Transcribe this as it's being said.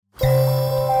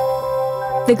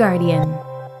The Guardian.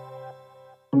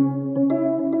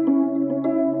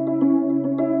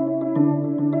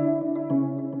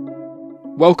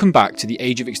 Welcome back to the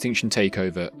Age of Extinction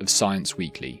takeover of Science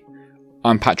Weekly.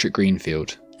 I'm Patrick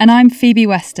Greenfield. And I'm Phoebe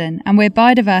Weston, and we're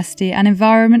biodiversity and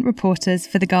environment reporters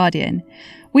for The Guardian.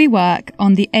 We work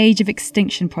on the Age of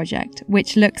Extinction project,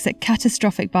 which looks at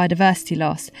catastrophic biodiversity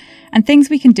loss and things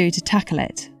we can do to tackle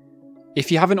it. If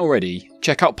you haven't already,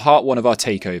 check out part 1 of our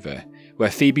takeover, where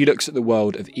Phoebe looks at the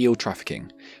world of eel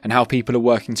trafficking and how people are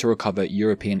working to recover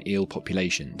European eel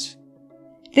populations.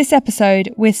 This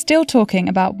episode, we're still talking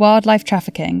about wildlife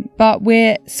trafficking, but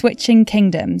we're switching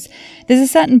kingdoms. There's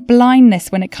a certain blindness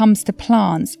when it comes to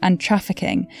plants and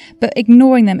trafficking, but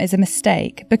ignoring them is a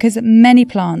mistake because many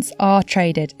plants are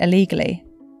traded illegally.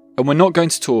 And we're not going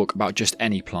to talk about just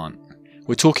any plant.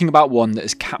 We're talking about one that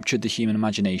has captured the human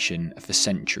imagination for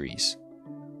centuries.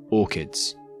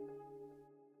 Orchids.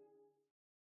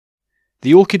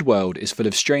 The orchid world is full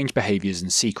of strange behaviours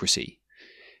and secrecy.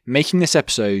 Making this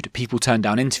episode, people turned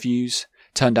down interviews,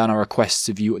 turned down our requests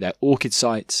to view their orchid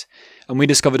sites, and we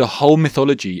discovered a whole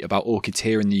mythology about orchids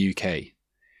here in the UK.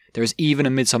 There is even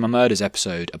a Midsummer Murders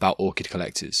episode about orchid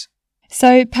collectors.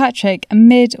 So, Patrick,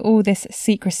 amid all this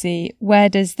secrecy, where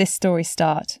does this story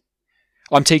start?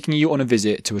 I'm taking you on a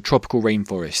visit to a tropical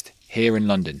rainforest here in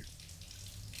London.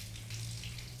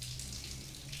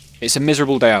 It's a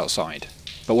miserable day outside,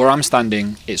 but where I'm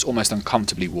standing, it's almost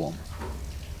uncomfortably warm.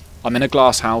 I'm in a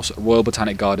glass house at Royal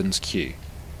Botanic Gardens, Kew,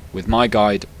 with my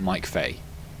guide, Mike Fay.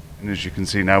 And as you can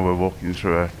see now, we're walking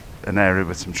through an area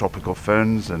with some tropical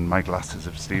ferns, and my glasses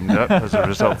have steamed up as a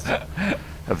result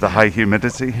of the high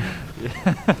humidity.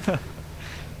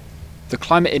 The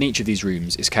climate in each of these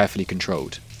rooms is carefully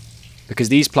controlled, because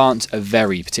these plants are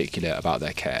very particular about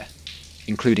their care,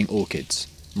 including orchids,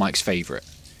 Mike's favourite.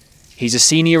 He's a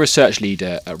senior research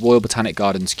leader at Royal Botanic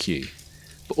Gardens, Kew,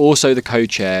 but also the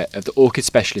co-chair of the Orchid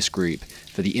Specialist Group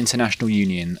for the International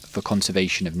Union for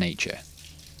Conservation of Nature.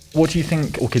 What do you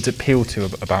think orchids appeal to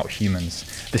about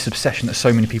humans, this obsession that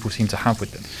so many people seem to have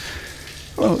with them?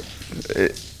 Well,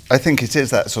 I think it is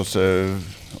that sort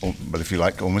of, well, if you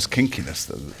like, almost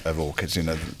kinkiness of orchids. You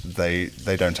know, they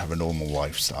don't have a normal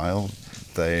lifestyle.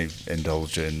 They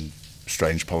indulge in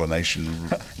strange pollination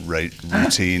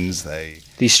routines.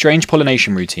 These strange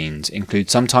pollination routines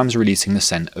include sometimes releasing the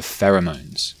scent of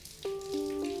pheromones.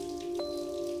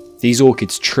 These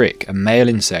orchids trick a male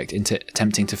insect into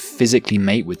attempting to physically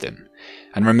mate with them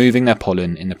and removing their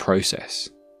pollen in the process.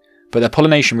 But their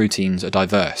pollination routines are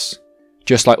diverse,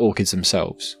 just like orchids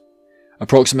themselves.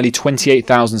 Approximately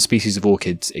 28,000 species of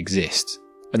orchids exist,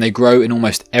 and they grow in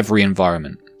almost every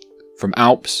environment, from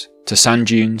Alps to sand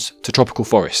dunes to tropical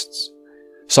forests.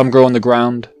 Some grow on the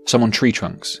ground, some on tree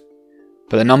trunks,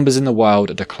 but the numbers in the wild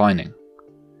are declining.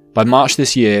 By March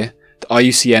this year, the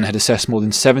IUCN had assessed more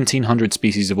than 1,700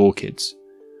 species of orchids.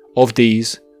 Of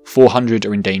these, 400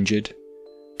 are endangered,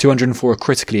 204 are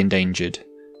critically endangered,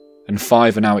 and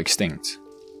 5 are now extinct.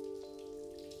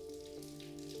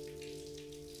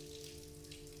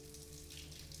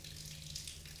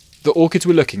 The orchids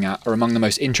we're looking at are among the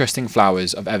most interesting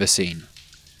flowers I've ever seen.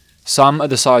 Some are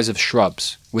the size of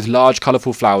shrubs, with large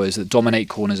colourful flowers that dominate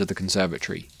corners of the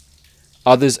conservatory.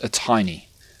 Others are tiny,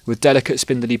 with delicate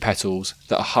spindly petals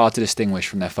that are hard to distinguish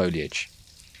from their foliage.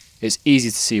 It's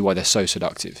easy to see why they're so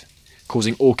seductive,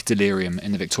 causing orchid delirium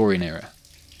in the Victorian era.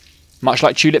 Much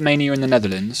like tulip mania in the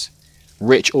Netherlands,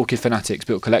 rich orchid fanatics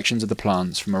built collections of the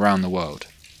plants from around the world.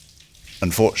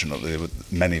 Unfortunately,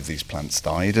 many of these plants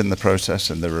died in the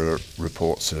process, and there are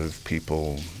reports of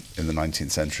people in the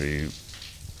 19th century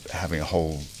having a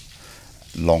whole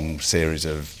long series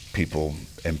of people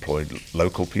employed,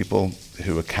 local people,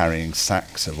 who were carrying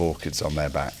sacks of orchids on their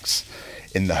backs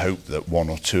in the hope that 1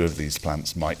 or 2 of these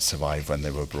plants might survive when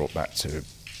they were brought back to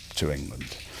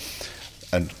England.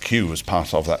 And Kew was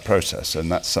part of that process, and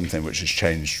that's something which has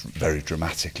changed very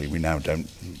dramatically. We now don't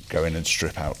go in and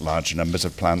strip out large numbers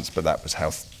of plants, but that was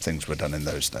how things were done in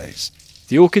those days.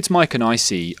 The orchids Mike and I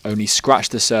see only scratch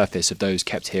the surface of those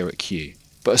kept here at Kew,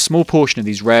 but a small portion of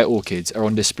these rare orchids are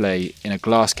on display in a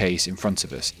glass case in front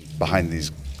of us. Behind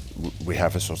these, we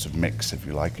have a sort of mix, if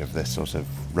you like, of this sort of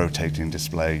rotating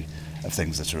display of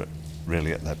things that are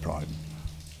really at their prime.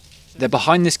 They're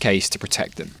behind this case to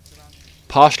protect them,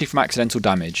 partially from accidental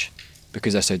damage,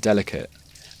 because they're so delicate,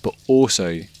 but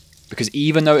also because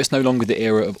even though it's no longer the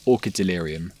era of orchid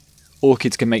delirium,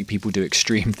 orchids can make people do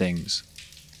extreme things.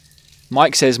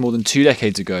 Mike says more than 2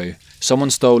 decades ago,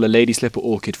 someone stole a lady slipper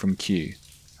orchid from Kew,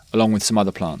 along with some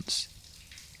other plants.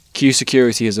 Kew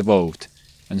security has evolved,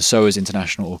 and so has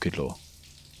international orchid law.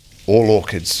 All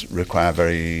orchids require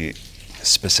very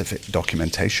specific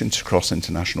documentation to cross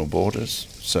international borders.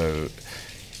 So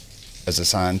as a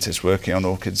scientist working on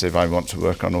orchids, if I want to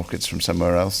work on orchids from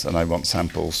somewhere else and I want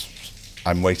samples,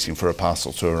 I'm waiting for a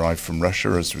parcel to arrive from Russia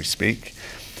as we speak.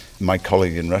 My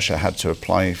colleague in Russia had to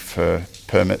apply for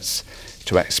permits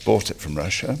to export it from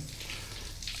Russia.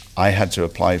 I had to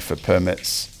apply for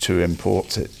permits to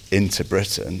import it into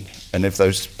Britain, and if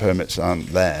those permits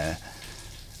aren't there,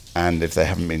 and if they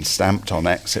haven't been stamped on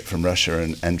exit from Russia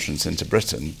and entrance into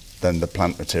Britain, then the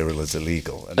plant material is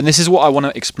illegal. And this is what I want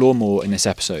to explore more in this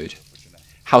episode.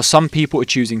 How some people are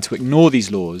choosing to ignore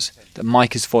these laws that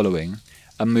Mike is following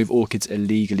and move orchids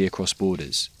illegally across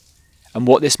borders, and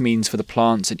what this means for the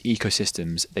plants and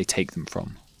ecosystems they take them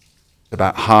from.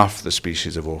 About half the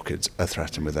species of orchids are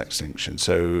threatened with extinction,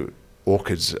 so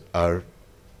orchids are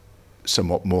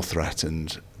somewhat more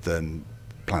threatened than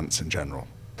plants in general.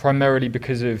 Primarily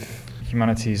because of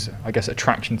humanity's, I guess,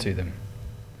 attraction to them.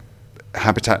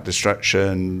 Habitat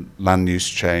destruction, land use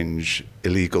change,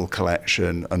 illegal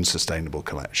collection, unsustainable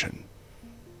collection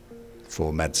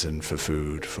for medicine, for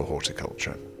food, for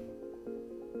horticulture.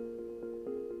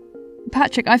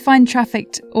 Patrick, I find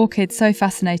trafficked orchids so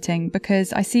fascinating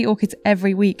because I see orchids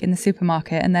every week in the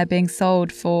supermarket and they're being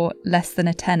sold for less than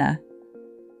a tenner.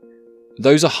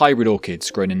 Those are hybrid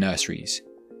orchids grown in nurseries.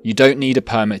 You don't need a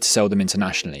permit to sell them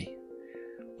internationally.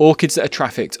 Orchids that are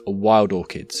trafficked are wild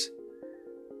orchids.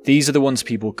 These are the ones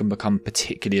people can become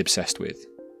particularly obsessed with.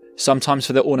 Sometimes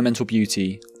for their ornamental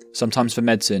beauty, sometimes for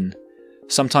medicine,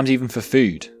 sometimes even for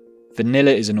food.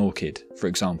 Vanilla is an orchid, for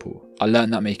example. I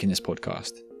learned that making this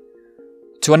podcast.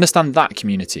 To understand that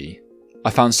community,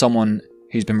 I found someone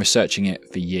who's been researching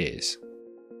it for years.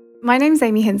 My name's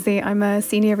Amy Hinsley. I'm a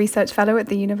Senior Research Fellow at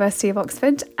the University of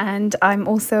Oxford, and I'm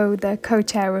also the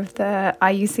co-chair of the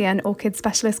IUCN Orchid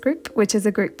Specialist Group, which is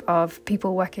a group of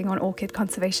people working on orchid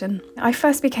conservation. I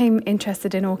first became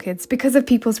interested in orchids because of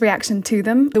people's reaction to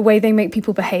them. The way they make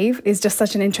people behave is just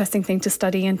such an interesting thing to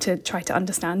study and to try to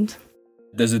understand.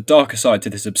 There's a darker side to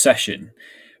this obsession.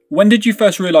 When did you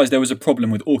first realise there was a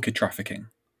problem with orchid trafficking?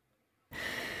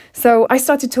 So I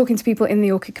started talking to people in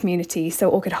the orchid community, so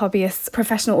orchid hobbyists,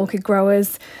 professional orchid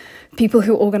growers, people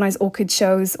who organise orchid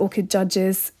shows, orchid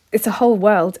judges. It's a whole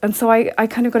world. And so I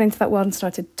kind of got into that world and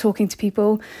started talking to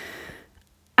people.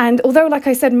 And although, like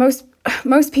I said, most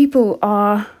people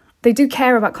they do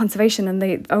care about conservation and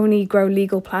they only grow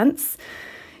legal plants,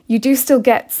 you do still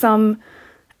get some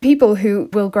people who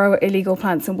will grow illegal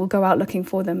plants and will go out looking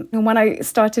for them. And when I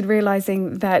started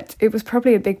realising that it was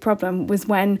probably a big problem was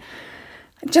when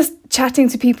just chatting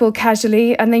to people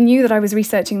casually, and they knew that I was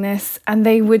researching this, and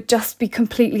they would just be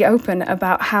completely open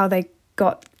about how they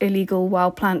got illegal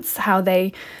wild plants, how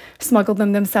they smuggled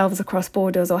them themselves across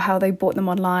borders, or how they bought them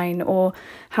online, or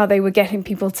how they were getting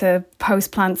people to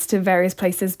post plants to various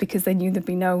places because they knew there'd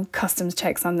be no customs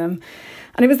checks on them.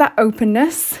 And it was that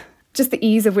openness, just the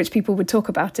ease of which people would talk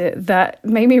about it, that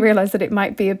made me realise that it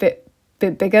might be a bit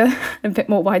bigger, a bit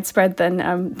more widespread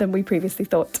than we previously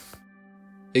thought.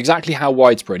 Exactly how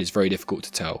widespread is very difficult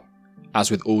to tell,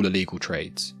 as with all illegal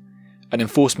trades. And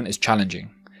enforcement is challenging.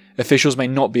 Officials may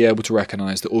not be able to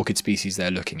recognise the orchid species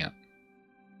they're looking at.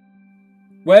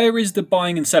 Where is the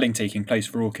buying and selling taking place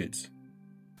for orchids?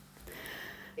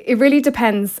 It really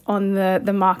depends on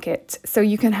the market. So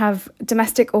you can have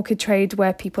domestic orchid trade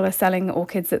where people are selling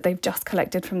orchids that they've just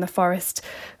collected from the forest,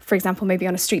 for example, maybe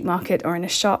on a street market or in a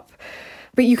shop.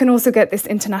 But you can also get this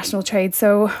international trade.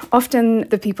 So often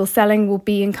the people selling will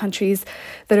be in countries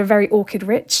that are very orchid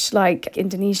rich, like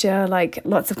Indonesia, like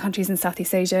lots of countries in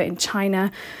Southeast Asia, in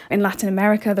China, in Latin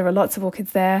America, there are lots of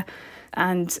orchids there.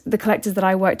 And the collectors that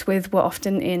I worked with were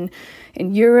often in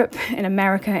Europe, in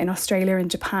America, in Australia, in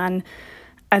Japan.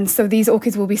 And so these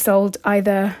orchids will be sold,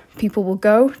 either people will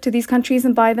go to these countries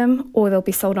and buy them, or they'll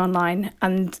be sold online.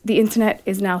 And the internet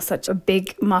is now such a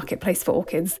big marketplace for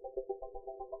orchids.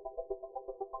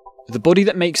 The body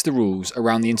that makes the rules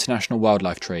around the international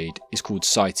wildlife trade is called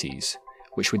CITES,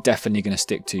 which we're definitely going to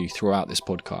stick to throughout this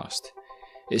podcast.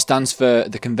 It stands for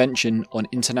the Convention on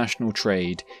International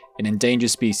Trade in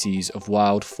Endangered Species of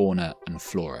Wild Fauna and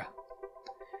Flora.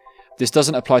 This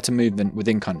doesn't apply to movement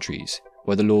within countries,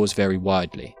 where the laws vary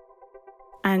widely.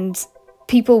 And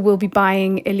people will be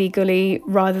buying illegally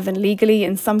rather than legally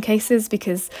in some cases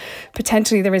because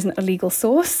potentially there isn't a legal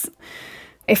source.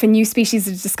 If a new species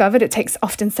is discovered, it takes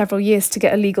often several years to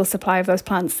get a legal supply of those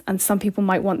plants, and some people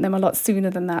might want them a lot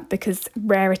sooner than that because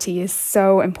rarity is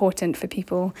so important for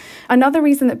people. Another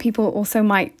reason that people also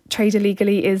might trade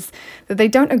illegally is that they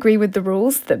don't agree with the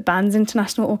rules that bans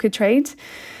international orchid trade.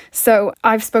 So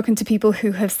I've spoken to people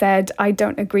who have said, I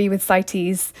don't agree with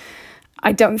CITES.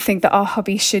 I don't think that our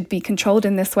hobby should be controlled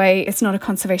in this way. It's not a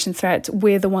conservation threat.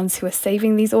 We're the ones who are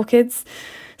saving these orchids.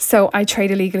 So I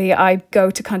trade illegally. I go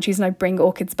to countries and I bring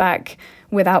orchids back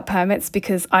without permits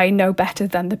because I know better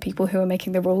than the people who are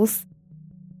making the rules.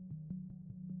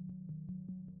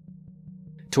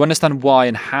 To understand why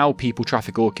and how people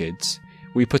traffic orchids,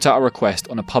 we put out a request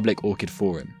on a public orchid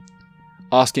forum,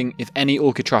 asking if any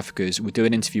orchid traffickers would do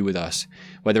an interview with us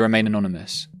where they remain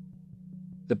anonymous.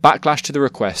 The backlash to the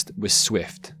request was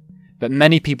swift, but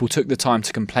many people took the time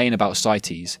to complain about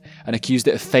CITES and accused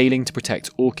it of failing to protect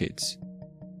orchids.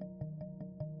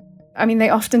 I mean, they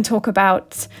often talk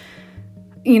about,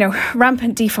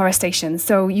 rampant deforestation.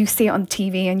 So you see it on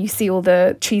TV and you see all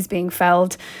the trees being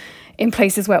felled in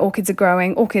places where orchids are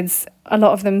growing. Orchids, a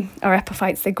lot of them are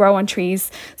epiphytes, they grow on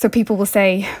trees. So people will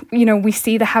say, we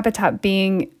see the habitat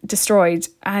being destroyed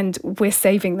and we're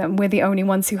saving them. We're the only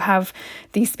ones who have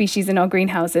these species in our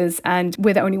greenhouses and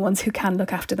we're the only ones who can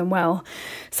look after them well.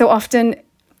 So often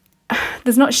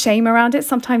there's not shame around it.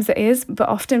 Sometimes there is, but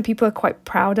often people are quite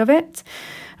proud of it.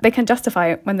 They can justify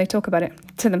it when they talk about it,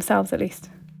 to themselves at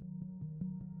least.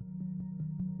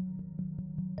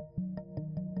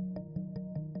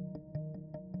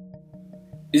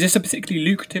 Is this a particularly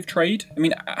lucrative trade? I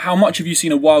mean, how much have you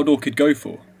seen a wild orchid go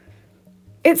for?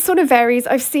 It sort of varies.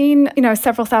 I've seen,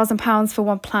 several £1,000s for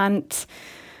one plant.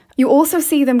 You also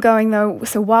see them going, though,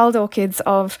 so wild orchids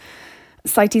of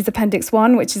CITES Appendix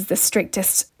 1, which is the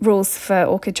strictest rules for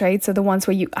orchid trade, so the ones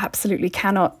where you absolutely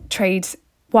cannot trade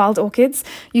wild orchids.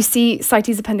 You see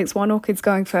CITES Appendix 1 orchids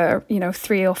going for, $3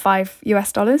 or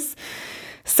 $5.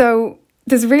 So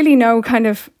there's really no kind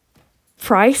of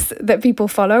price that people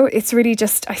follow. It's really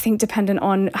just, I think, dependent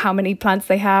on how many plants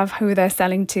they have, who they're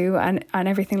selling to, and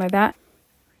everything like that.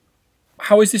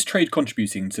 How is this trade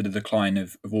contributing to the decline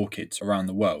of orchids around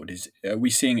the world? Are we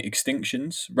seeing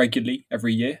extinctions regularly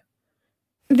every year?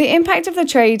 The impact of the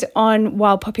trade on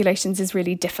wild populations is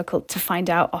really difficult to find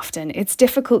out often. It's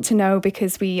difficult to know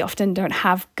because we often don't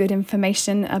have good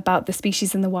information about the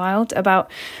species in the wild, about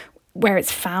where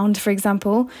it's found, for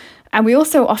example. And we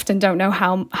also often don't know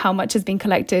how much has been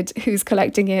collected, who's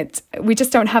collecting it. We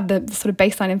just don't have the sort of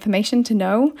baseline information to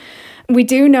know. We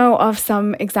do know of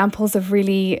some examples of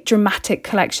really dramatic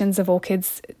collections of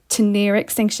orchids to near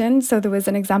extinction. So there was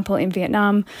an example in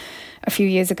Vietnam a few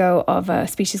years ago of a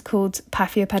species called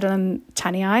Paphiopedilum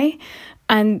chanii.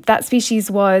 And that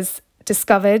species was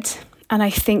discovered, and I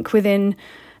think within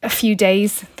a few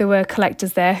days, there were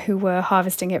collectors there who were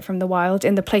harvesting it from the wild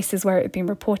in the places where it had been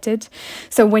reported.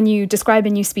 So when you describe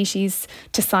a new species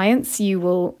to science, you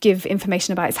will give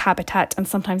information about its habitat and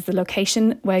sometimes the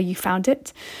location where you found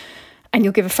it. And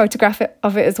you'll give a photograph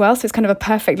of it as well. So it's kind of a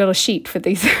perfect little sheet for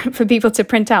these for people to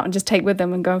print out and just take with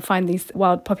them and go and find these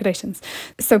wild populations.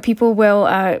 So people will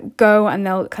go and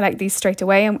they'll collect these straight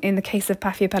away. And in the case of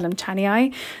Paphiopedilum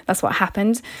chanii, that's what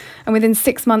happened. And within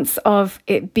 6 months of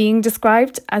it being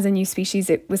described as a new species,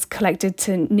 it was collected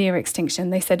to near extinction.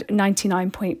 They said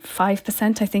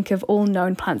 99.5%, I think, of all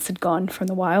known plants had gone from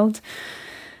the wild.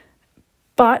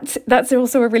 But that's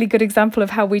also a really good example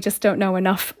of how we just don't know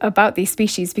enough about these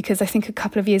species, because I think a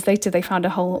couple of years later they found a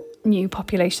whole new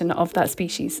population of that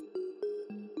species.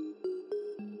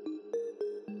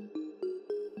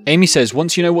 Amy says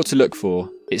once you know what to look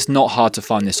for, it's not hard to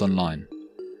find this online.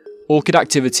 Orchid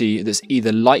activity that's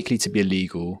either likely to be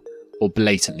illegal or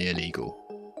blatantly illegal.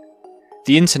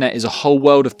 The internet is a whole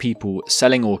world of people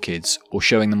selling orchids or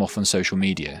showing them off on social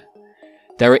media.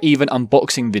 There are even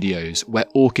unboxing videos where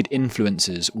orchid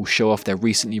influencers will show off their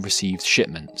recently received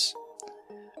shipments.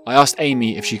 I asked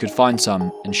Amy if she could find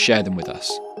some and share them with us.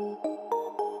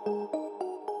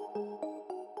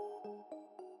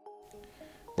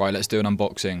 Right, let's do an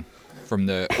unboxing from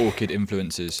the orchid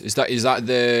influencers. Is that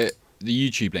the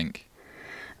YouTube link?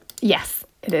 Yes,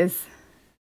 it is.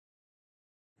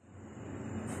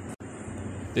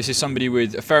 This is somebody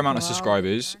with a fair amount of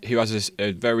subscribers who has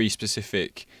a very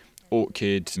specific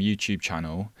orchid YouTube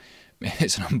channel.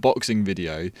 It's an unboxing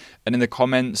video, and in the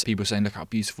comments people saying, look how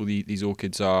beautiful these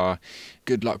orchids are,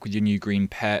 good luck with your new green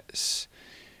pets,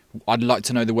 I'd like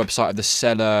to know the website of the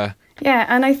seller. Yeah,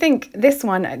 and I think this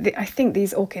one, I think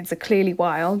these orchids are clearly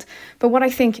wild, but what I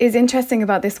think is interesting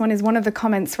about this one is one of the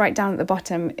comments right down at the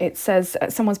bottom, it says,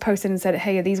 someone's posted and said,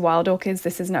 hey, are these wild orchids?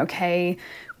 This isn't okay.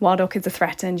 Wild orchids are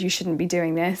threatened. You shouldn't be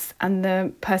doing this. And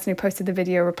the person who posted the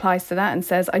video replies to that and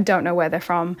says, I don't know where they're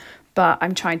from, but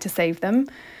I'm trying to save them,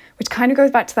 which kind of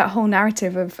goes back to that whole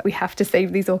narrative of we have to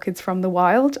save these orchids from the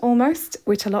wild almost,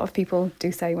 which a lot of people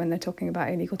do say when they're talking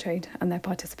about illegal trade and their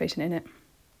participation in it.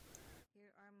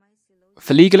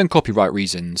 For legal and copyright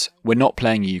reasons, we're not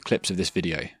playing you clips of this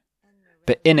video.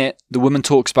 But in it, the woman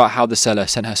talks about how the seller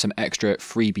sent her some extra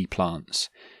freebie plants,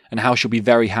 and how she'll be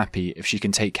very happy if she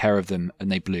can take care of them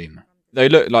and they bloom. They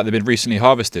look like they've been recently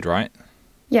harvested, right?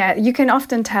 Yeah, you can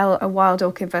often tell a wild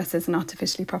orchid versus an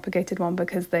artificially propagated one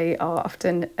because they are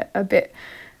often a bit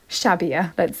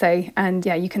shabbier, let's say. And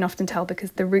yeah, you can often tell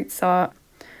because the roots are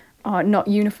not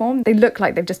uniform. They look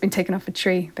like they've just been taken off a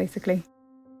tree, basically.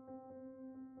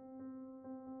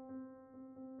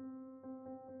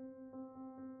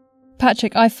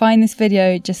 Patrick, I find this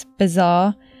video just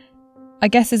bizarre. I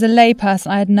guess as a layperson,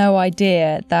 I had no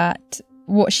idea that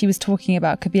what she was talking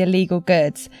about could be illegal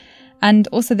goods. And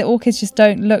also the orchids just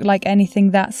don't look like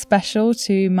anything that special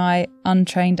to my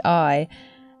untrained eye.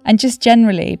 And just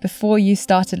generally, before you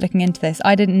started looking into this,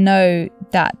 I didn't know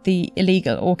that the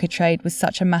illegal orchid trade was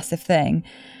such a massive thing,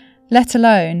 let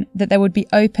alone that there would be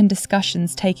open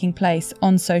discussions taking place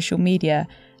on social media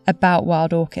about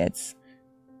wild orchids.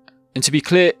 And to be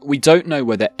clear, we don't know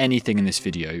whether anything in this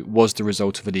video was the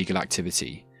result of illegal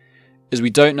activity, as we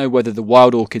don't know whether the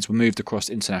wild orchids were moved across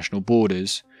international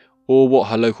borders, or what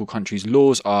her local country's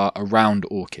laws are around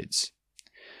orchids.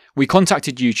 We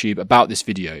contacted YouTube about this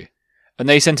video, and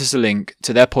they sent us a link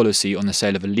to their policy on the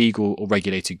sale of illegal or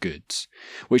regulated goods,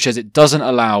 which says it doesn't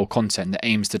allow content that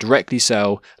aims to directly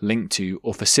sell, link to,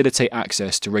 or facilitate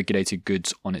access to regulated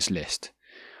goods on its list.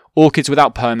 Orchids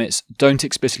without permits don't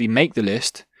explicitly make the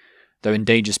list, though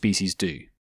endangered species do.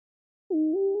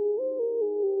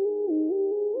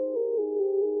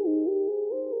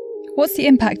 What's the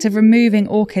impact of removing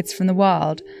orchids from the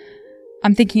wild?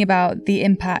 I'm thinking about the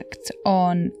impact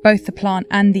on both the plant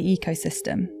and the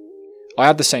ecosystem. I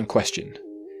had the same question,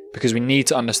 because we need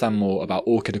to understand more about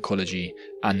orchid ecology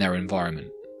and their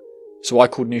environment. So I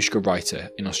called Nushka Reiter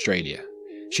in Australia.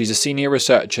 She's a senior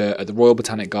researcher at the Royal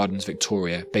Botanic Gardens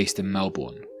Victoria, based in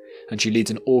Melbourne, and she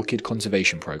leads an orchid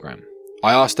conservation programme.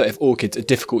 I asked her if orchids are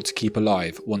difficult to keep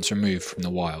alive once removed from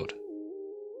the wild.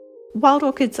 Wild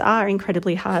orchids are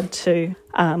incredibly hard to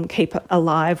keep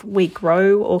alive. We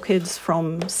grow orchids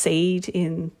from seed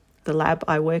in the lab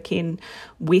I work in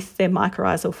with their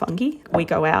mycorrhizal fungi. We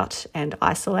go out and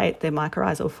isolate their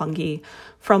mycorrhizal fungi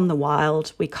from the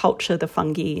wild. We culture the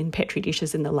fungi in petri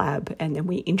dishes in the lab, and then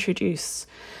we introduce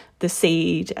the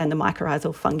seed and the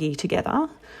mycorrhizal fungi together,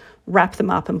 wrap them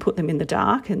up and put them in the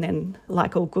dark, and then,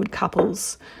 like all good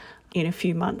couples, in a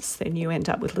few months, then you end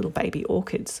up with little baby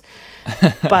orchids.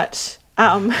 But,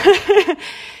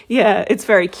 yeah, it's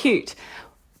very cute.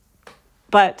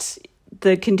 But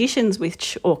the conditions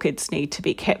which orchids need to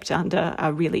be kept under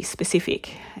are really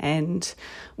specific, and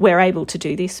we're able to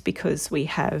do this because we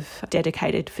have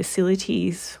dedicated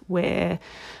facilities where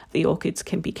the orchids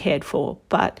can be cared for.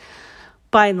 But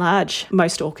by and large,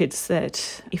 most orchids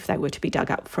that, if they were to be dug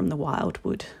up from the wild,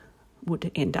 would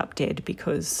end up dead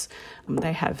because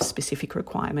they have specific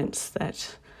requirements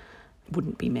that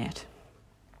wouldn't be met.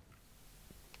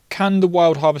 Can the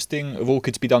wild harvesting of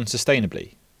orchids be done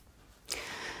sustainably?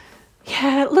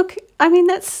 Yeah, look, I mean,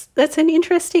 that's an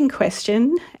interesting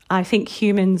question. I think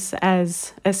humans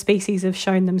as a species have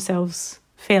shown themselves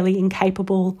fairly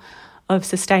incapable of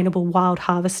sustainable wild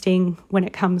harvesting when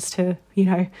it comes to,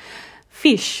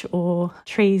 fish or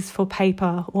trees for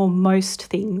paper or most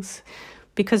things.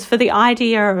 Because for the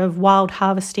idea of wild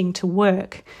harvesting to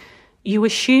work, you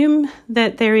assume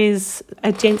that there is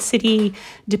a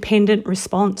density-dependent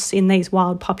response in these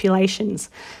wild populations,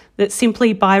 that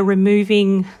simply by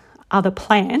removing other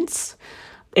plants,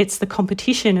 it's the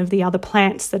competition of the other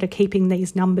plants that are keeping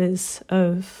these numbers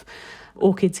of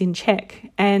orchids in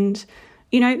check. And,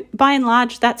 by and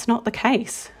large, that's not the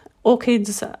case.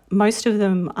 Orchids, most of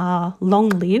them are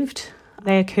long-lived.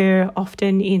 They occur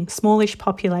often in smallish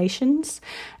populations,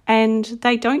 and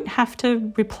they don't have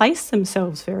to replace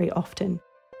themselves very often.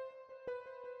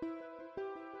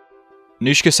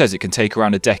 Nushka says it can take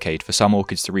around a decade for some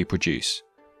orchids to reproduce,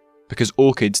 because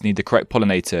orchids need the correct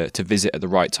pollinator to visit at the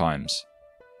right times,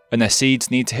 and their seeds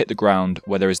need to hit the ground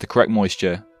where there is the correct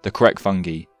moisture, the correct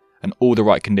fungi, and all the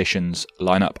right conditions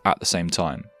line up at the same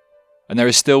time. And there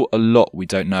is still a lot we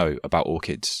don't know about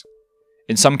orchids.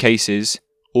 In some cases,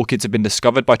 orchids have been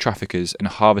discovered by traffickers and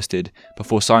harvested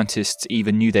before scientists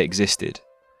even knew they existed,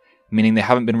 meaning they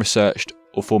haven't been researched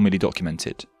or formally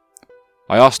documented.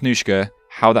 I asked Nushka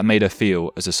how that made her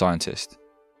feel as a scientist.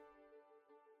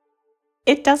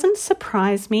 It doesn't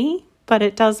surprise me, but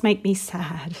it does make me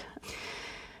sad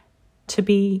to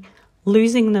be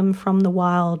losing them from the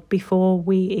wild before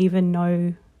we even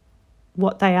know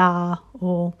what they are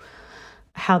or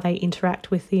how they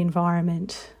interact with the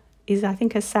environment is, I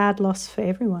think, a sad loss for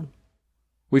everyone.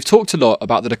 We've talked a lot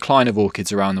about the decline of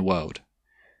orchids around the world,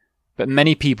 but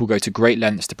many people go to great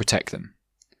lengths to protect them.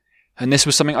 And this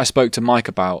was something I spoke to Mike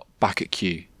about back at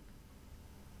Kew.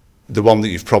 The one that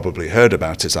you've probably heard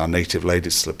about is our native lady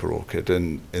slipper orchid,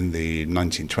 and in the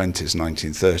 1920s,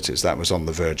 1930s, that was on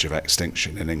the verge of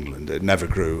extinction in England. It never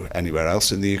grew anywhere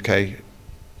else in the UK,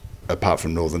 apart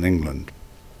from northern England.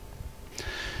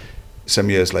 Some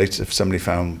years later, somebody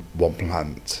found one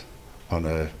plant on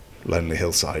a lonely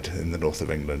hillside in the north of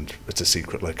England at a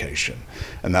secret location,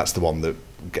 and that's the one that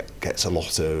gets a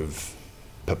lot of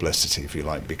publicity, if you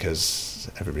like,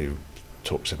 because everybody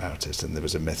talks about it, and there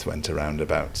was a myth went around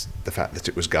about the fact that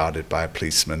it was guarded by a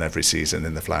policeman every season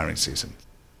in the flowering season.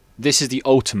 This is the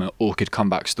ultimate orchid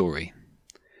comeback story.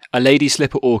 A lady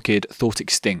slipper orchid thought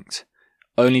extinct,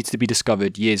 only to be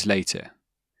discovered years later.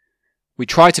 We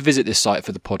tried to visit this site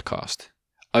for the podcast,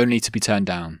 only to be turned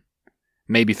down,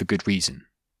 maybe for good reason.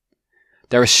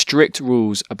 There are strict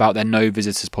rules about their no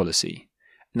visitors policy,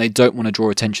 and they don't want to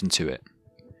draw attention to it.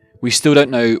 We still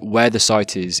don't know where the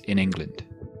site is in England.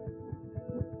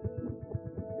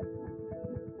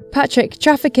 Patrick,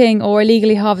 trafficking or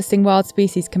illegally harvesting wild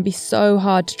species can be so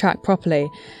hard to track properly.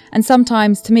 And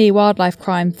sometimes, to me, wildlife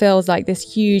crime feels like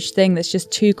this huge thing that's just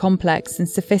too complex and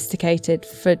sophisticated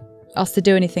for us to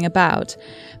do anything about.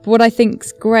 But what I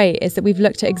think's great is that we've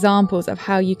looked at examples of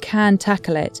how you can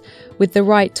tackle it with the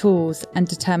right tools and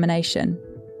determination.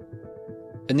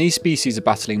 And these species are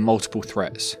battling multiple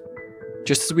threats.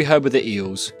 Just as we heard with the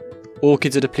eels,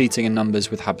 orchids are depleting in numbers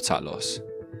with habitat loss.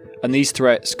 And these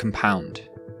threats compound.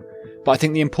 But I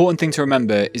think the important thing to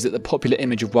remember is that the popular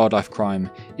image of wildlife crime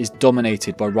is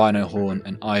dominated by rhino horn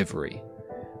and ivory.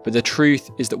 But the truth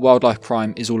is that wildlife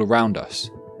crime is all around us.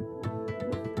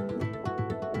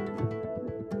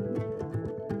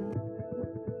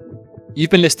 You've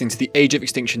been listening to the Age of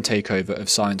Extinction takeover of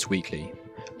Science Weekly.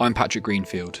 I'm Patrick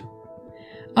Greenfield.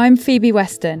 I'm Phoebe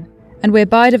Weston, and we're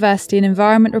biodiversity and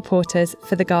environment reporters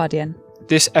for The Guardian.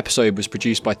 This episode was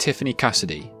produced by Tiffany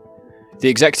Cassidy. The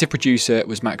executive producer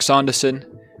was Max Sanderson,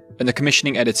 and the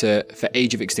commissioning editor for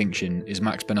Age of Extinction is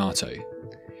Max Bonato.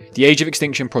 The Age of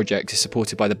Extinction project is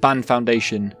supported by the Band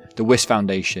Foundation, the Wyss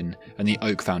Foundation, and the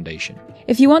Oak Foundation.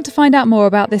 If you want to find out more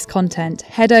about this content,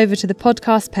 head over to the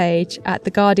podcast page at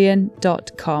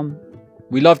theguardian.com.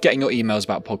 We love getting your emails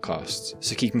about podcasts,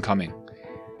 so keep them coming.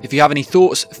 If you have any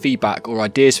thoughts, feedback, or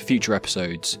ideas for future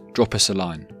episodes, drop us a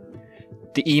line.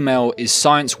 The email is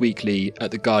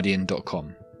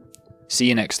scienceweekly@theguardian.com. See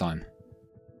you next time.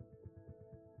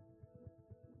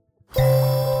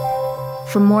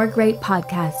 For more great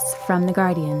podcasts from The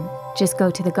Guardian, just go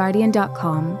to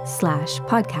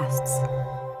theguardian.com/podcasts.